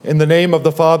In the name of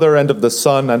the Father, and of the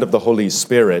Son, and of the Holy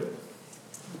Spirit.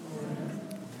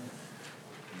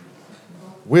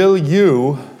 Will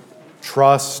you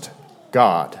trust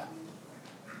God?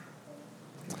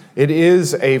 It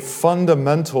is a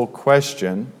fundamental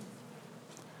question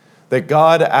that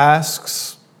God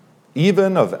asks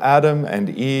even of Adam and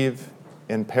Eve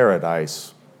in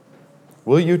paradise.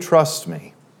 Will you trust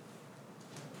me?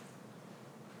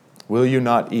 Will you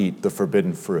not eat the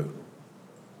forbidden fruit?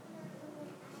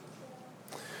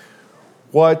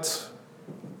 What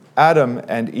Adam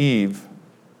and Eve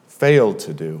failed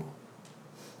to do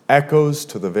echoes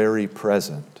to the very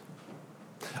present.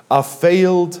 A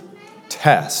failed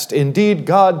test. Indeed,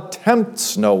 God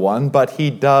tempts no one, but he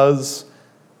does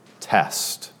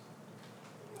test.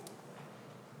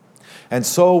 And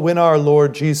so when our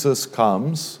Lord Jesus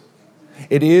comes,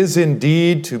 it is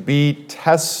indeed to be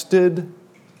tested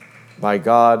by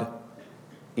God,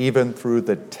 even through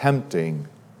the tempting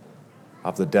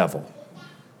of the devil.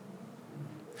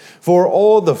 For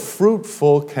all the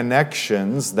fruitful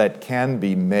connections that can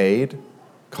be made,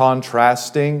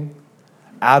 contrasting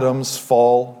Adam's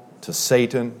fall to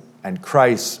Satan and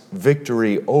Christ's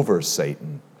victory over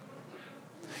Satan,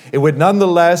 it would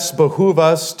nonetheless behoove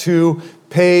us to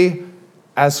pay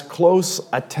as close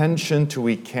attention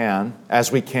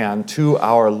as we can to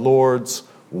our Lord's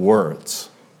words.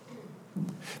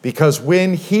 Because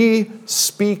when he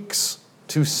speaks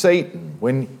to Satan,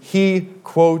 when he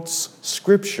quotes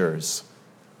scriptures,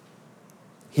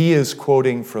 he is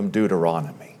quoting from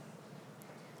Deuteronomy.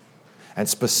 And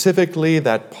specifically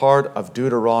that part of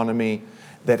Deuteronomy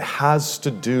that has to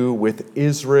do with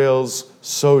Israel's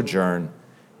sojourn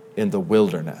in the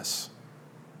wilderness.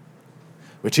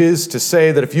 Which is to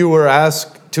say that if you were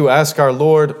to ask our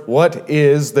Lord, what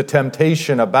is the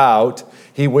temptation about?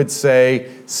 He would say,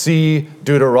 see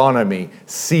Deuteronomy,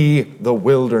 see the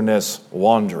wilderness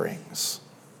wanderings.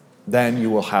 Then you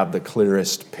will have the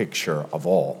clearest picture of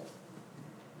all.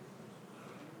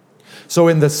 So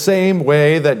in the same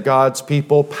way that God's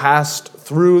people passed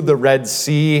through the Red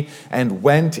Sea and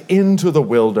went into the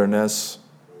wilderness,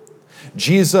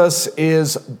 Jesus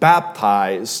is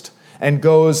baptized and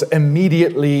goes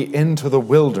immediately into the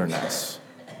wilderness.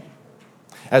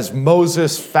 As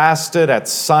Moses fasted at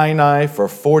Sinai for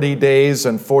 40 days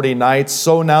and 40 nights,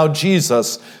 so now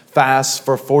Jesus fasts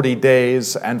for 40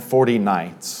 days and 40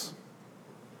 nights.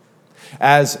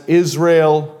 As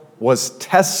Israel was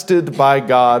tested by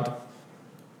God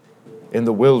in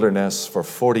the wilderness for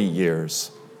 40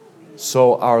 years,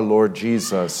 so our Lord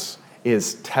Jesus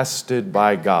is tested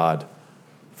by God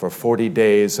for 40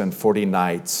 days and 40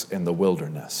 nights in the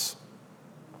wilderness.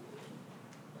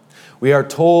 We are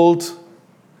told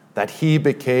that he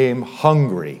became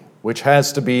hungry, which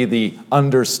has to be the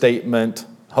understatement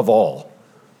of all.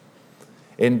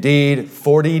 Indeed,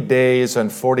 40 days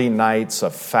and 40 nights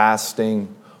of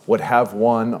fasting would have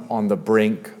one on the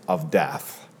brink of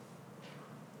death.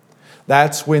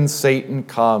 That's when Satan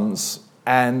comes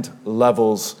and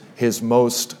levels his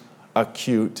most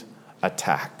acute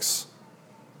attacks.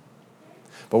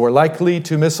 But we're likely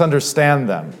to misunderstand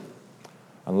them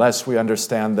unless we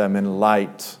understand them in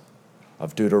light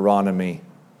of Deuteronomy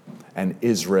and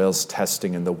Israel's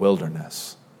testing in the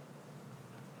wilderness.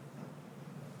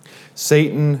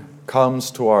 Satan comes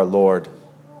to our Lord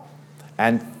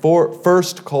and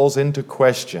first calls into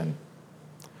question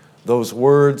those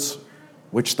words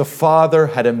which the Father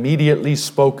had immediately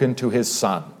spoken to his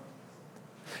Son.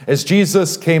 As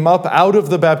Jesus came up out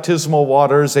of the baptismal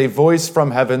waters, a voice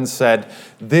from heaven said,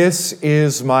 "This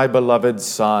is my beloved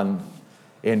Son,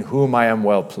 in whom I am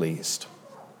well pleased."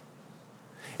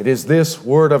 It is this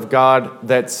word of God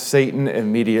that Satan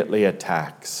immediately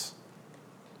attacks.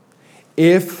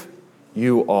 If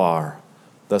you are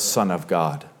the Son of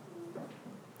God,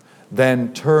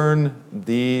 then turn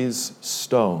these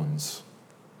stones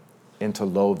into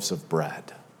loaves of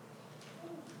bread.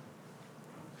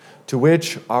 To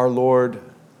which our Lord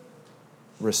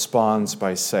responds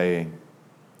by saying,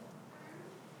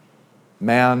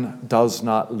 "Man does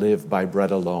not live by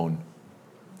bread alone,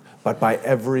 but by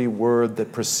every word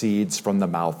that proceeds from the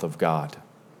mouth of God."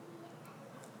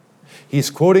 He's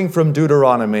quoting from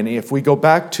Deuteronomy, and if we go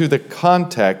back to the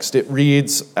context, it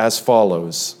reads as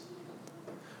follows.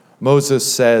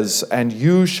 Moses says, "And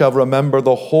you shall remember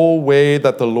the whole way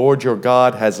that the Lord your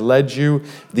God has led you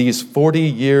these 40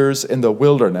 years in the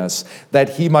wilderness,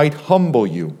 that he might humble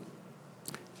you,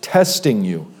 testing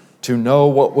you to know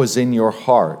what was in your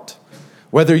heart,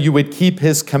 whether you would keep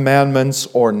his commandments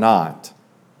or not.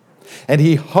 And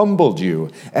he humbled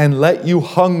you and let you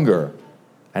hunger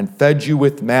and fed you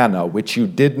with manna, which you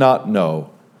did not know,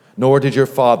 nor did your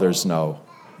fathers know,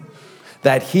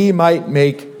 that he might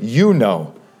make you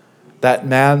know that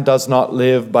man does not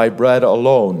live by bread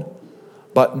alone,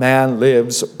 but man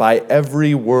lives by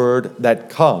every word that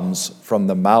comes from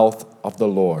the mouth of the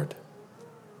Lord.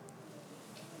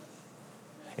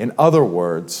 In other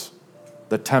words,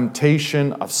 the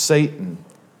temptation of Satan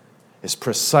is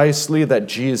precisely that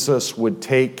Jesus would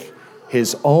take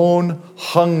his own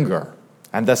hunger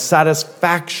and the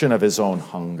satisfaction of his own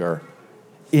hunger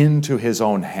into his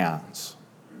own hands.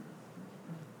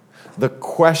 The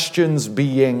questions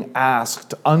being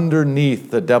asked underneath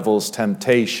the devil's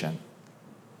temptation: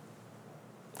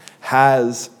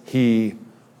 has he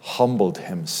humbled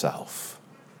himself?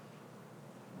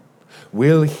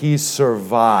 Will he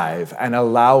survive and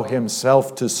allow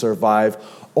himself to survive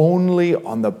only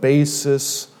on the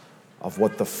basis of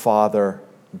what the Father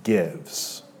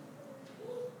gives?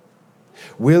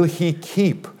 Will he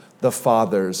keep the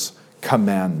Father's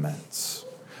commandments?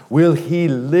 Will he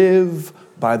live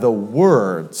by the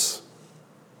words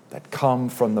that come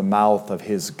from the mouth of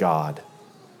his God?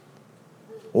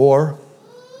 Or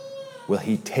will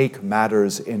he take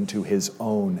matters into his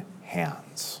own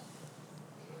hands?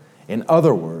 In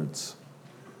other words,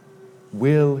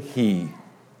 will he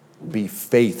be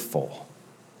faithful?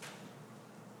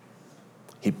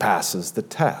 He passes the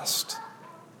test.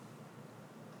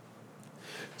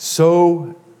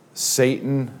 So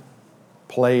Satan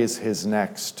plays his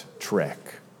next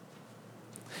trick.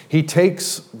 He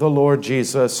takes the Lord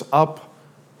Jesus up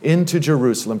into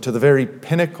Jerusalem to the very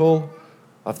pinnacle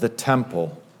of the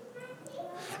temple.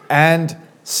 And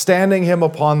standing him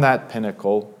upon that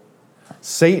pinnacle,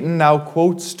 Satan now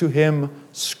quotes to him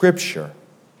scripture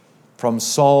from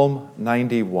Psalm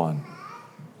 91.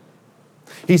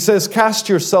 He says, "Cast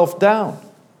yourself down,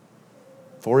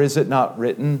 for is it not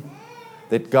written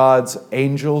that God's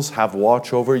angels have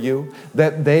watch over you,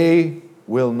 that they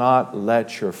will not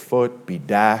let your foot be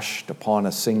dashed upon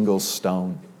a single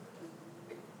stone?"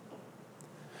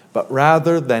 But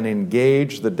rather than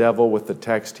engage the devil with the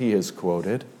text he has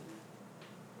quoted,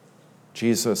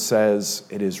 Jesus says,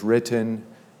 "It is written,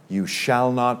 you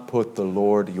shall not put the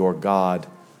Lord your God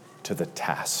to the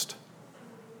test."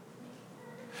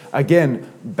 Again,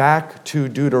 back to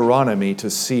Deuteronomy to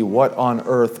see what on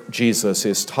earth Jesus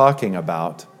is talking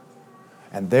about.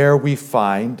 And there we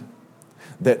find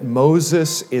that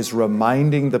Moses is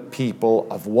reminding the people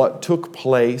of what took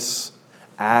place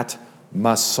at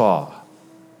Massah.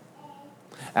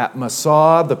 At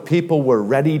Massah, the people were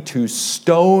ready to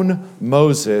stone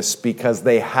Moses because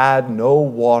they had no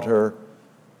water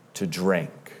to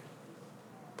drink.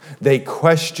 They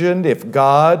questioned if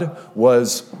God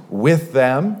was with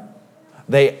them.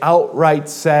 They outright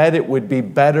said it would be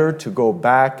better to go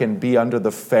back and be under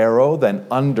the Pharaoh than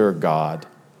under God.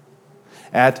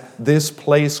 At this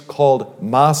place called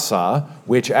Massah,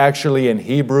 which actually in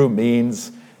Hebrew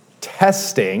means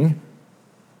testing,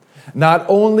 not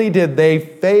only did they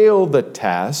fail the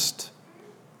test,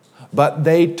 but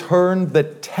they turned the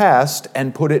test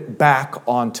and put it back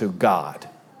onto God.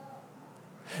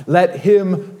 Let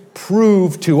him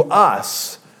prove to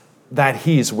us that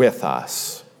he's with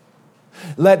us.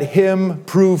 Let him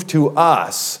prove to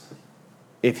us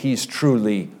if he's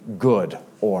truly good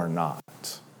or not.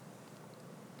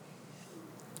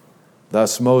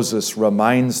 Thus Moses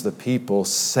reminds the people,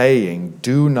 saying,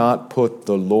 "Do not put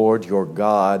the Lord your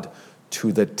God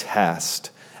to the test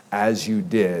as you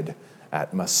did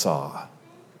at Massah."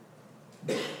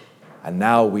 And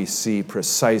now we see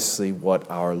precisely what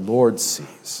our Lord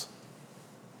sees.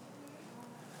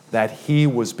 That he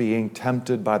was being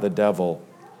tempted by the devil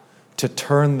to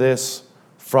turn this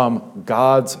from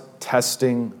God's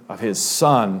testing of his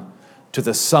Son to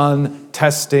the Son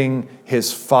testing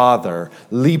his Father,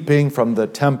 leaping from the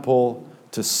temple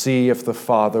to see if the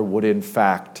Father would in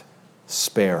fact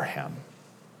spare him.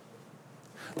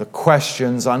 The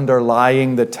questions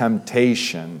underlying the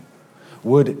temptation: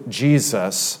 would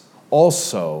Jesus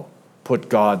also put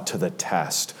God to the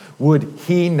test? Would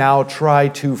he now try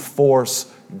to force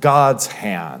God's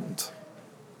hand?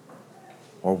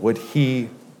 Or would he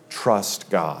trust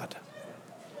God?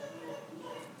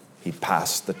 He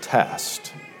passed the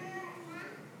test.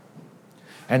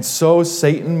 And so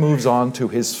Satan moves on to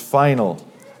his final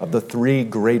of the three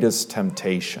greatest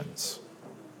temptations.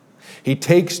 He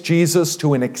takes Jesus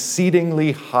to an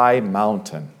exceedingly high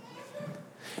mountain,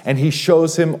 and he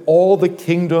shows him all the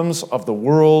kingdoms of the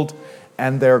world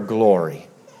and their glory.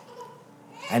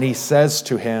 And he says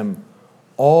to him,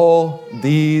 "All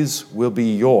these will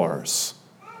be yours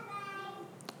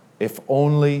if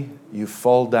only you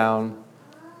fall down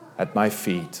at my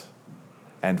feet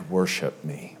and worship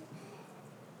me."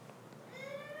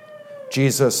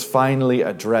 Jesus finally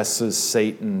addresses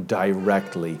Satan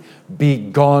directly. "Be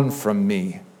gone from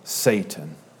me,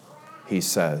 Satan," he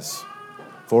says.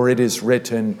 "For it is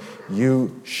written,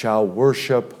 you shall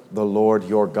worship the Lord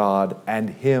your God, and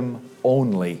him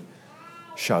only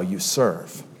shall you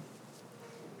serve."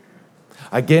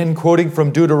 Again, quoting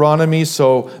from Deuteronomy,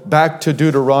 so back to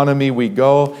Deuteronomy we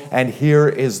go, and here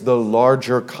is the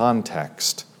larger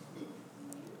context.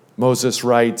 Moses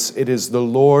writes, "It is the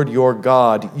Lord your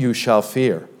God you shall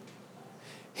fear.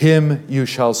 Him you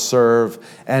shall serve,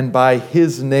 and by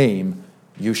his name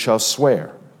you shall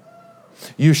swear.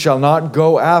 You shall not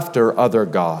go after other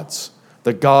gods,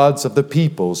 the gods of the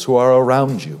peoples who are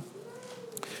around you.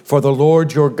 For the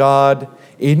Lord your God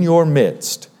in your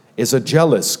midst is a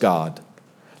jealous God,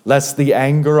 lest the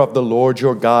anger of the Lord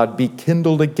your God be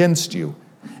kindled against you,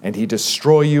 and he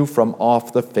destroy you from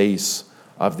off the face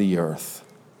of the earth."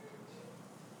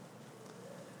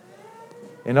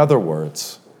 In other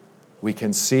words, we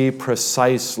can see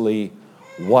precisely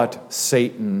what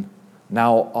Satan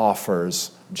now offers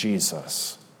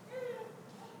Jesus.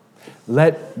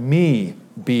 "Let me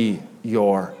be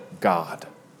your God."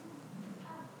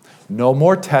 No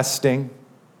more testing,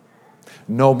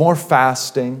 no more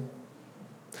fasting,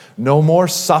 no more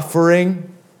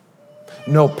suffering,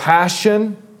 no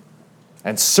passion,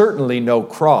 and certainly no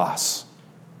cross.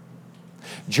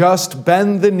 Just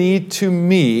bend the knee to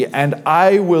me, and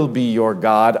I will be your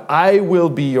God. I will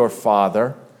be your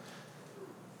Father,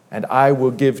 and I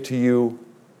will give to you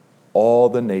all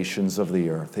the nations of the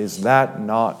earth. Is that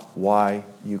not why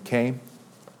you came?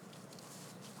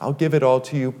 I'll give it all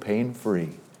to you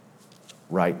pain-free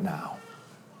right now.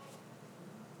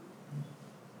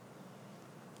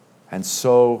 And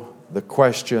so the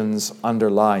questions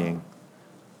underlying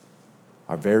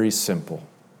are very simple.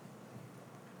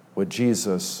 Would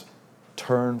Jesus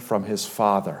turn from his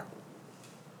Father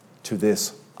to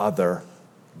this other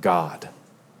God?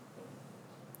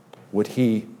 Would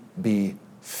he be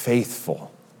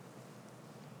faithful?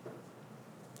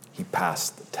 He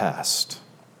passed the test.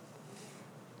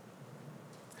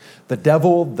 The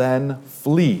devil then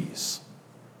flees,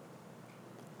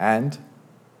 and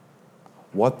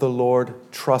what the Lord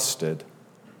trusted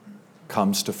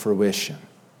comes to fruition.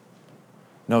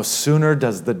 No sooner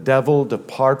does the devil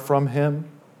depart from him,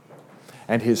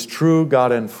 and his true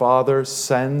God and Father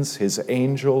sends his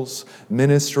angels,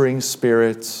 ministering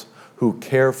spirits, who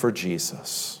care for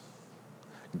Jesus.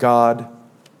 God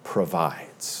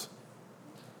provides.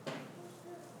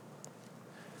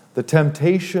 The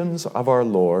temptations of our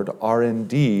Lord are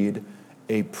indeed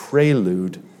a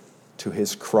prelude to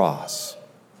his cross,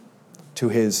 to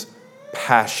his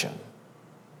passion.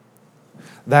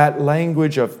 That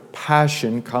language of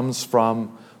passion comes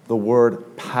from the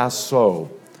word passo,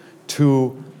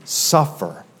 to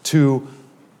suffer, to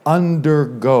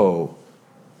undergo,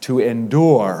 to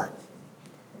endure,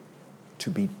 to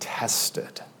be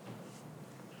tested.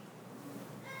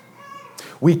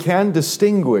 We can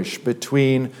distinguish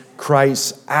between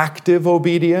Christ's active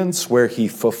obedience, where he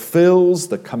fulfills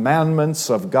the commandments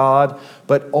of God,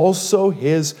 but also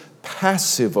his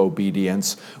passive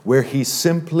obedience, where he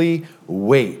simply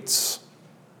waits,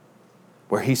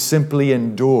 where he simply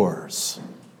endures,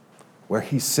 where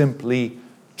he simply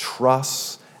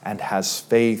trusts and has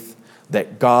faith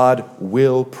that God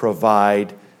will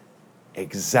provide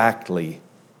exactly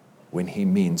when he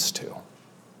means to.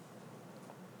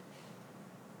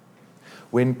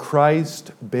 When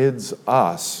Christ bids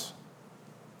us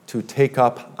to take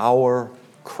up our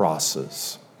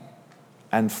crosses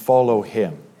and follow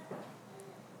him,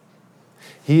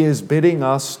 he is bidding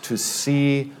us to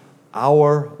see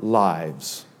our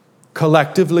lives,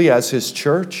 collectively as his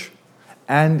church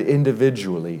and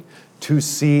individually, to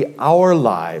see our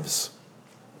lives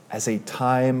as a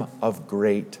time of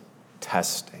great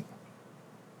testing.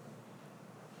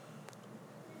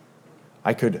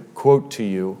 I could quote to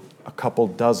you a couple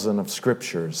dozen of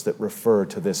scriptures that refer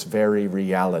to this very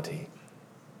reality,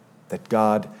 that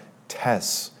God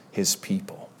tests his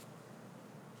people.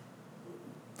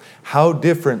 How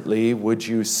differently would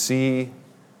you see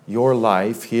your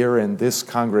life here in this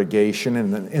congregation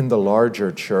and in the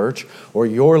larger church, or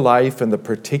your life and the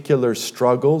particular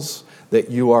struggles that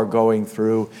you are going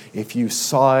through, if you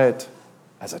saw it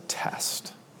as a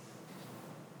test?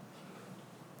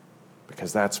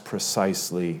 Because that's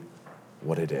precisely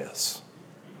what it is.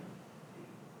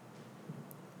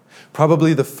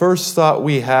 Probably the first thought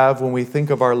we have when we think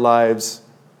of our lives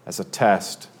as a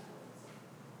test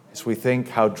is we think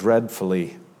how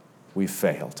dreadfully we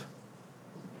failed.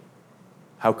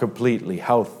 How completely,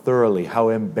 how thoroughly, how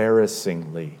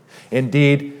embarrassingly.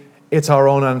 Indeed, it's our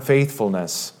own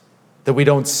unfaithfulness that we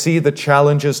don't see the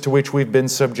challenges to which we've been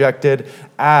subjected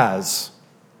as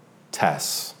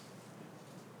tests.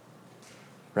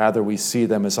 Rather, we see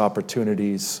them as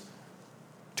opportunities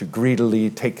to greedily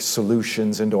take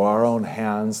solutions into our own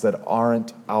hands that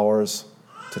aren't ours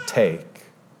to take.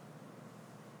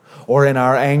 Or in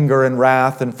our anger and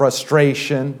wrath and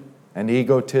frustration and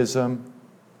egotism,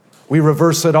 we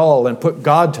reverse it all and put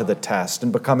God to the test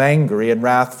and become angry and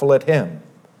wrathful at Him,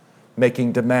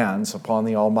 making demands upon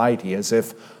the Almighty as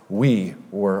if we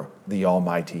were the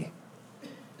Almighty.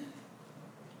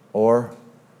 Or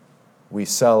we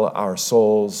sell our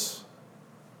souls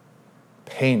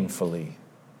painfully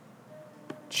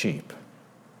cheap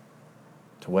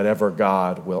to whatever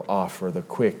God will offer the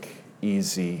quick,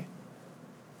 easy,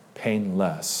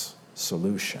 painless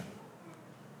solution.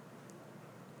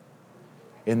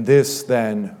 In this,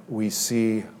 then, we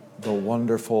see the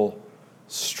wonderful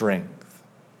strength,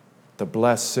 the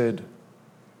blessed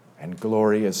and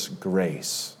glorious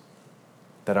grace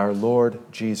that our Lord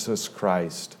Jesus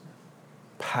Christ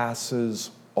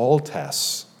passes all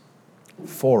tests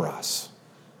for us.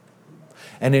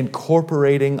 And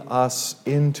incorporating us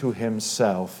into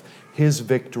Himself, His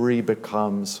victory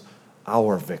becomes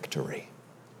our victory.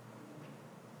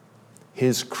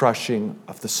 His crushing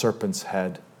of the serpent's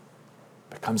head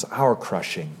becomes our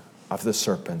crushing of the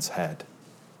serpent's head.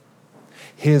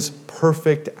 His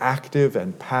perfect active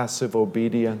and passive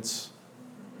obedience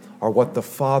are what the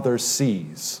Father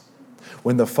sees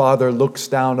when the Father looks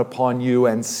down upon you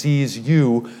and sees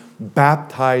you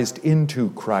baptized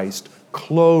into Christ,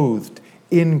 clothed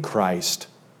in Christ,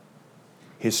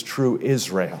 His true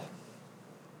Israel,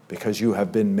 because you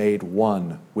have been made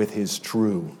one with His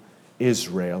true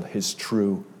Israel, His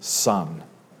true Son,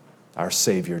 our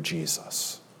Savior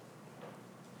Jesus.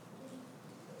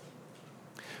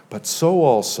 But so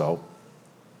also,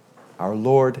 our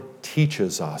Lord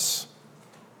teaches us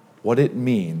what it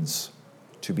means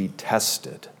to be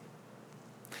tested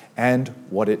and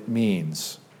what it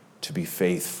means to be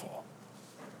faithful.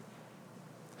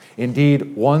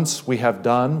 Indeed, once we have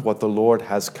done what the Lord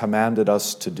has commanded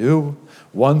us to do,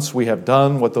 once we have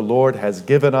done what the Lord has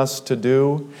given us to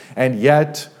do, and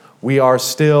yet we are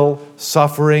still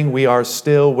suffering, we are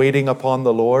still waiting upon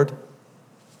the Lord,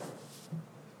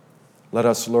 let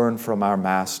us learn from our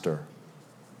Master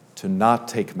to not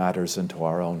take matters into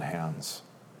our own hands,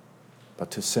 but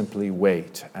to simply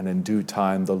wait, and in due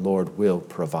time the Lord will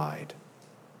provide.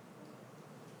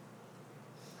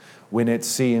 When it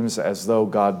seems as though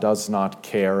God does not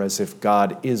care, as if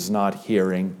God is not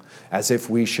hearing, as if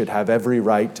we should have every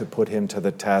right to put Him to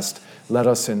the test, let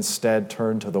us instead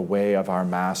turn to the way of our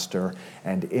Master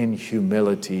and in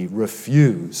humility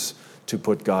refuse to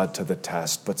put God to the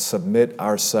test, but submit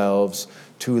ourselves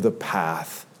to the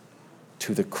path,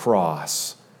 to the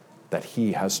cross that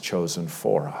He has chosen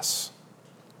for us.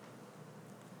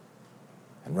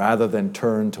 And rather than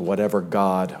turn to whatever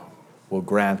God will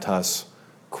grant us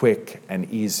quick and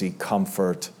easy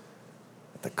comfort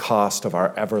at the cost of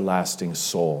our everlasting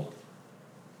soul,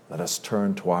 let us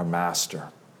turn to our Master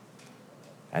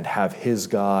and have His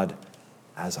God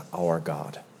as our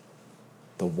God,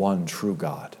 the one true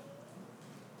God.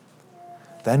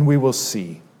 Then we will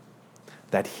see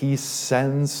that He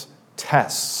sends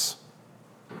tests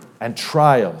and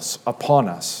trials upon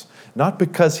us, not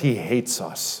because He hates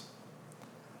us,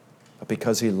 but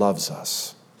because He loves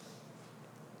us,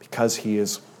 because He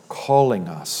is calling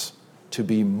us to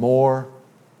be more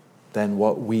than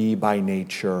what we by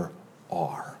nature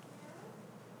are.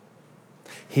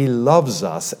 He loves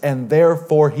us, and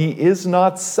therefore He is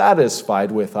not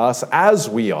satisfied with us as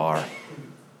we are,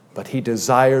 but He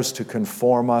desires to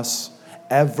conform us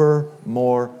ever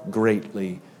more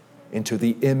greatly into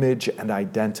the image and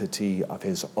identity of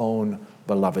His own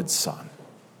beloved Son.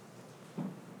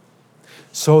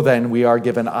 So then, we are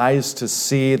given eyes to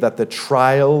see that the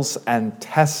trials and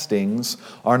testings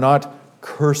are not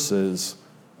curses,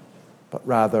 but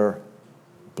rather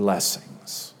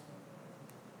blessings.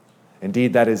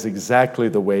 Indeed, that is exactly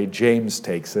the way James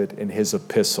takes it in his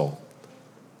epistle.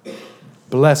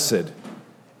 Blessed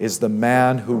is the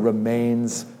man who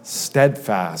remains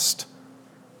steadfast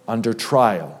under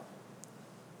trial,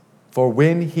 for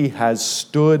when he has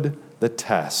stood the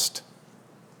test,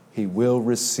 he will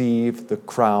receive the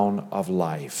crown of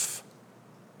life,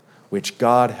 which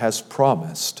God has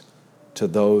promised to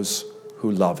those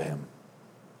who love Him.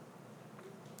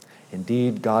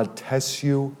 Indeed, God tests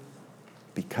you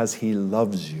because He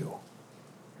loves you.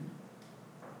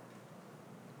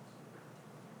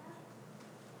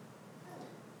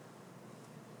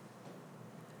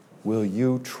 Will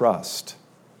you trust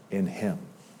in Him?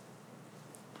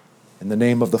 In the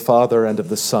name of the Father, and of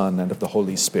the Son, and of the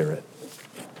Holy Spirit.